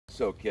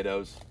So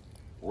kiddos,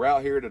 we're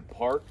out here at the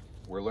park.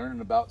 We're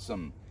learning about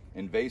some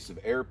invasive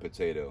air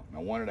potato. And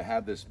I wanted to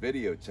have this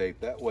videotape.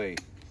 That way,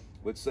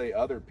 let's say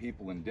other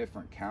people in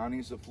different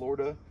counties of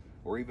Florida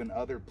or even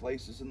other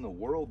places in the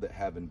world that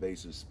have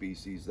invasive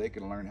species, they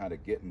can learn how to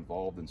get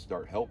involved and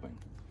start helping.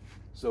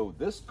 So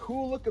this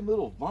cool looking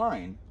little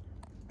vine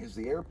is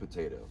the air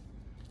potato.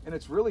 And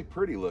it's really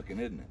pretty looking,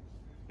 isn't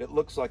it? It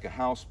looks like a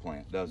house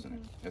plant, doesn't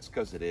it? That's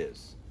because it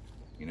is.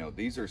 You know,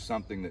 these are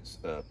something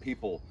that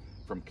people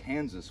from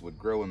Kansas would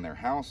grow in their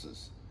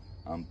houses.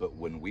 But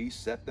when we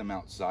set them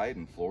outside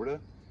in Florida,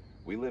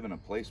 we live in a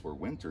place where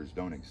winters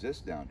don't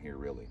exist down here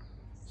really.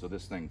 So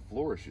this thing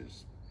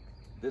flourishes.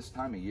 This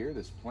time of year,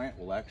 this plant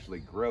will actually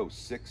grow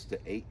 6 to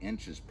 8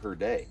 inches per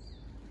day.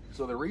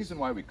 So the reason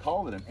why we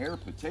call it an air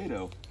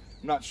potato,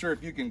 I'm not sure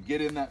if you can get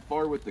in that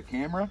far with the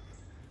camera,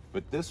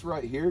 but this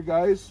right here,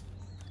 guys,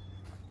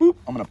 boop,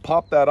 I'm gonna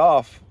pop that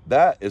off.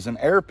 That is an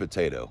air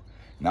potato.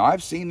 Now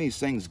I've seen these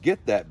things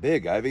get that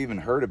big. I've even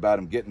heard about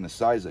them getting the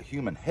size of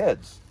human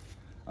heads.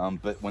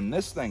 But when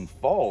this thing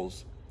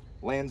falls,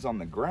 lands on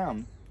the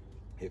ground,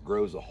 it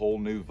grows a whole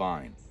new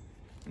vine.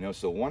 You know,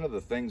 so one of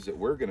the things that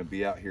we're gonna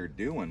be out here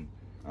doing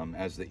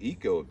as the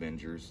Eco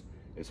Avengers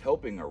is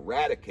helping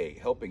eradicate,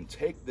 helping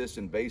take this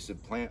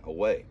invasive plant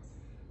away.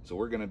 So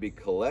we're gonna be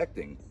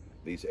collecting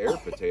these air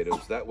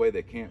potatoes, that way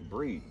they can't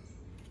breed.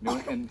 You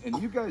know,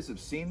 and you guys have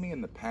seen me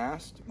in the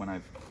past when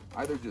I've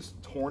either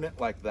just torn it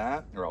like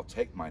that, or I'll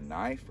take my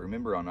knife.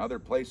 Remember on other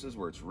places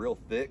where it's real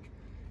thick,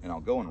 and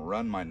I'll go and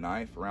run my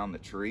knife around the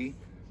tree.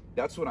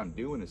 That's what I'm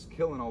doing, is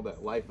killing all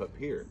that life up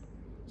here.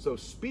 So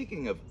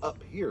speaking of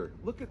up here,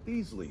 look at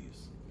these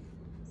leaves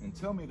and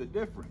tell me the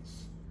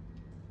difference.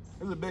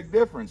 There's a big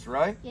difference,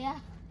 right? Yeah.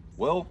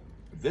 Well,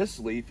 this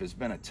leaf has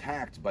been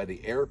attacked by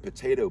the air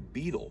potato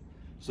beetle.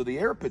 So the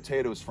air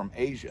potato is from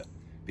Asia.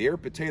 The air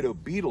potato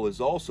beetle is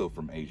also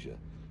from Asia.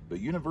 But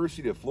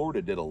University of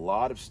Florida did a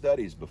lot of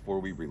studies before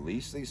we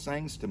released these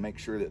things to make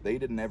sure that they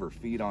didn't ever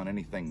feed on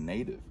anything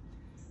native.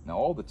 Now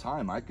all the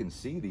time I can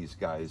see these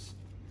guys,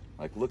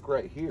 like look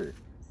right here.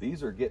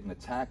 These are getting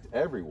attacked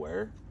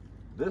everywhere.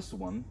 This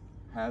one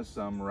has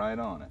some right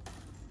on it.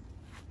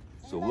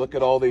 So look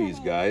at all these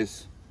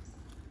guys.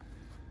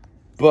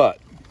 But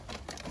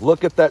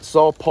look at that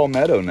saw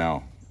palmetto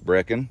now,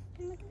 Brecken.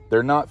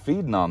 They're not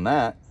feeding on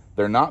that.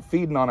 They're not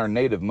feeding on our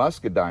native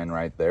muscadine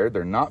right there.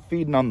 They're not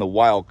feeding on the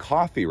wild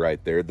coffee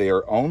right there. They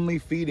are only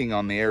feeding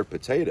on the air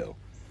potato.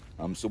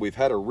 So we've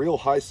had a real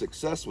high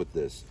success with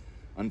this.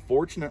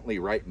 Unfortunately,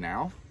 right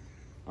now,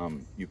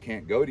 you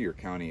can't go to your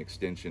county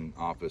extension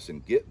office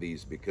and get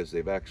these because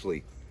they've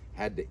actually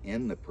had to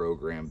end the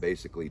program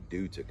basically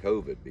due to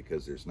COVID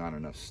because there's not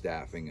enough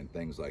staffing and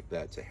things like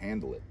that to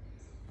handle it.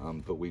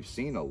 But we've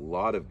seen a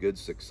lot of good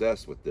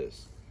success with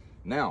this.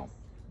 Now,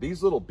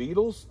 these little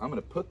beetles, I'm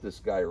gonna put this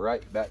guy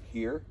right back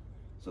here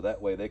so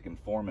that way they can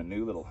form a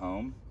new little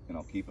home, and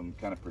I'll keep them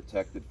kind of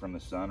protected from the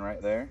sun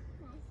right there.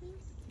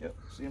 Yep,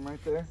 see them right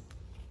there?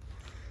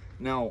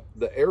 Now,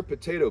 the air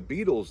potato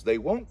beetles, they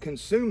won't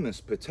consume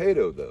this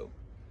potato though.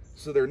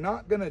 So they're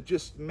not gonna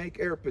just make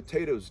air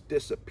potatoes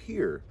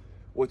disappear.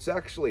 What's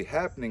actually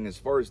happening as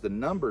far as the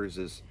numbers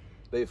is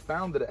they've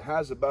found that it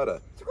has about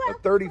a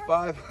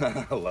 35,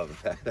 I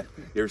love that.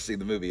 You ever seen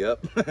the movie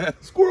Up?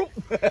 Squirrel!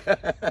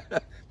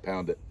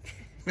 Pound it.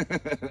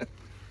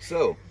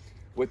 So,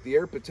 with the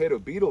air potato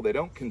beetle, they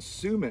don't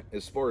consume it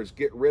as far as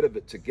get rid of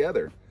it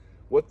together.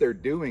 What they're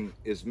doing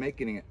is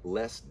making it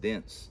less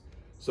dense.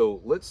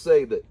 So let's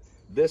say that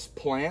this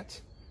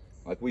plant,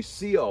 like we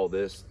see all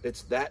this,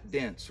 it's that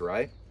dense,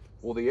 right?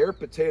 Well, the air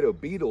potato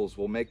beetles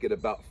will make it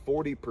about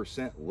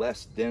 40%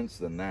 less dense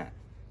than that.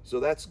 So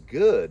that's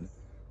good,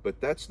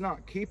 but that's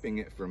not keeping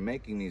it from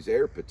making these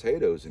air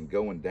potatoes and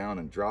going down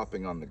and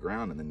dropping on the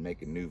ground and then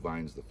making new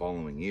vines the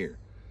following year.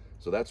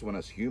 So that's when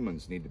us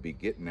humans need to be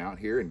getting out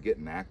here and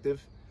getting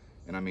active.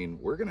 And I mean,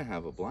 we're gonna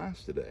have a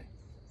blast today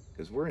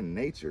because we're in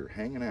nature,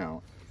 hanging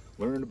out,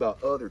 learning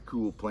about other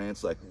cool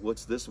plants like,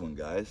 what's this one,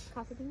 guys?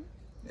 Coffee bean?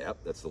 Yep,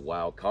 that's the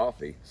wild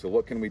coffee. So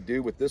what can we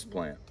do with this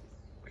plant?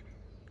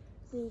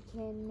 We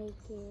can make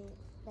it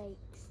like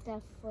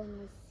stuff for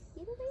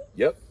mosquito bites.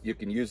 Yep, you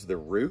can use the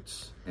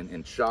roots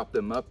and chop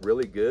them up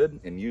really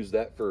good and use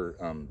that for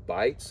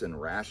bites and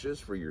rashes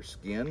for your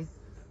skin.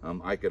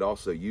 I could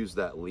also use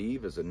that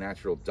leaf as a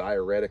natural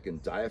diuretic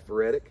and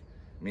diaphoretic.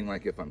 I mean,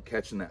 like if I'm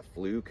catching that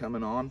flu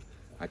coming on,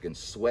 I can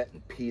sweat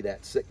and pee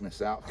that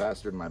sickness out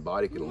faster than my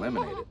body could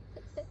eliminate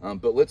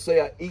it. But let's say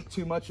I eat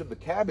too much of the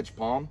cabbage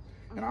palm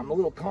and I'm a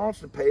little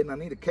constipated and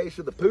I need a case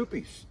of the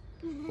poopies.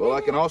 Well,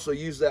 I can also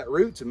use that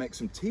root to make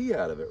some tea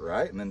out of it,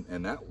 right?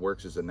 And that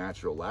works as a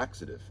natural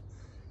laxative.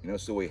 You know,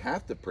 so we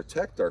have to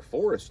protect our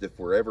forest if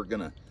we're ever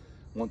gonna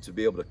want to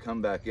be able to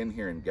come back in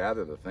here and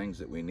gather the things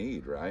that we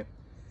need, right?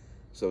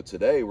 So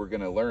today we're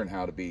gonna learn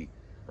how to be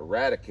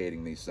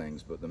eradicating these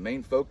things, but the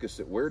main focus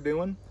that we're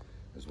doing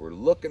is we're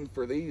looking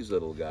for these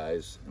little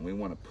guys and we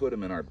wanna put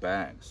them in our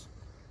bags.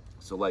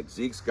 So like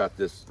Zeke's got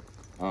this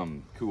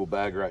cool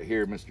bag right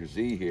here, Mr.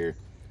 Z here.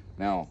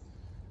 Now,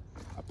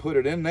 I put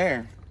it in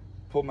there,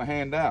 pull my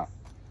hand out.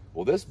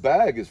 Well, this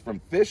bag is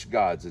from Fish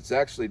Gods. It's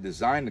actually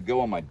designed to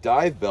go on my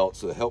dive belt,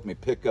 so it helped me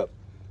pick up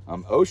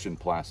ocean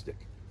plastic.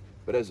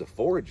 But as a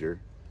forager,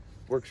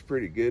 works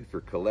pretty good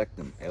for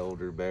collecting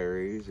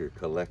elderberries or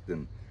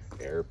collecting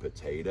air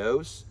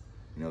potatoes.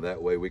 You know,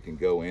 that way we can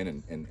go in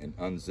and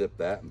unzip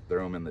that and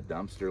throw them in the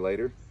dumpster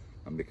later.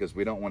 Because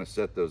we don't want to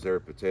set those air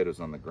potatoes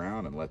on the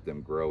ground and let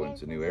them grow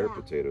into new air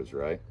potatoes,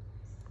 right?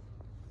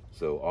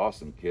 So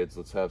awesome, kids.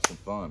 Let's have some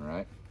fun,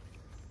 right?